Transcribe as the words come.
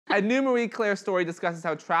A new Marie Claire story discusses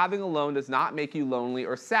how traveling alone does not make you lonely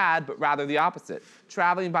or sad, but rather the opposite.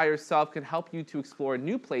 Traveling by yourself can help you to explore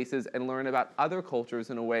new places and learn about other cultures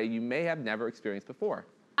in a way you may have never experienced before.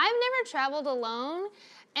 I've never traveled alone,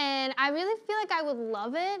 and I really feel like I would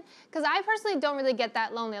love it, because I personally don't really get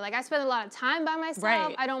that lonely. Like, I spend a lot of time by myself.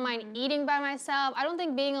 Right. I don't mind eating by myself. I don't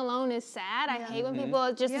think being alone is sad. I hate when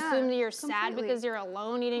people just assume that you're sad because you're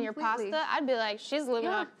alone eating your pasta. I'd be like, she's living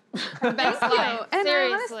up her best life. And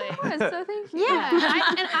Seriously. So thank you. Yeah,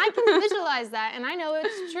 and I can visualize that, and I know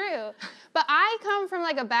it's true. But I come from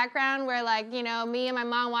like a background where, like, you know, me and my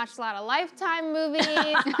mom watched a lot of Lifetime movies,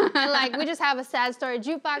 and like we just have a sad story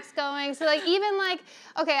jukebox going. So like even like,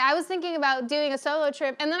 okay, I was thinking about doing a solo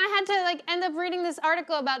trip, and then I had to like end up reading this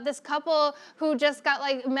article about this couple who just got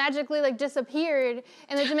like magically like disappeared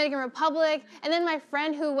in the Dominican Republic. And then my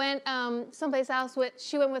friend who went someplace else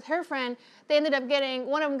she went with her friend. They ended up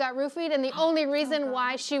one of them got roofied, and the only reason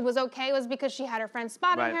why she was okay was because she had her friend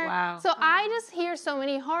spotting her. Wow. So I just hear so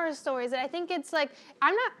many horror stories that I think it's like,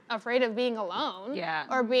 I'm not afraid of being alone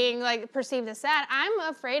or being like perceived as sad. I'm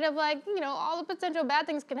afraid of like, you know, all the potential bad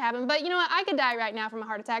things can happen. But you know what? I could die right now from a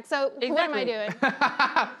heart attack. So what am I doing?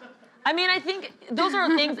 I mean, I think those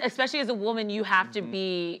are things, especially as a woman, you have to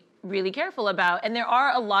be really careful about. And there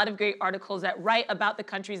are a lot of great articles that write about the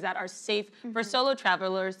countries that are safe for solo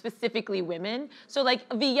travelers, specifically women. So like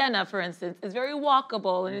Vienna, for instance, is very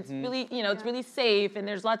walkable, and it's really, you know, it's really safe, and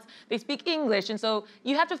there's lots, they speak English. And so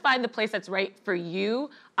you have to find the place that's right for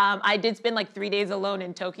you. I did spend like 3 days alone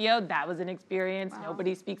in Tokyo. That was an experience.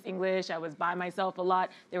 Nobody speaks English. I was by myself a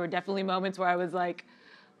lot. There were definitely moments where I was like,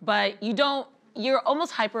 but you're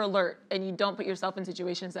almost hyper alert, and you don't put yourself in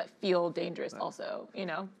situations that feel dangerous also, you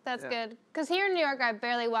know? That's good. Because here in New York, I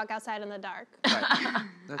barely walk outside in the dark.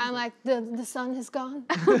 I'm like, the sun is gone.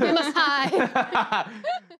 We must hide.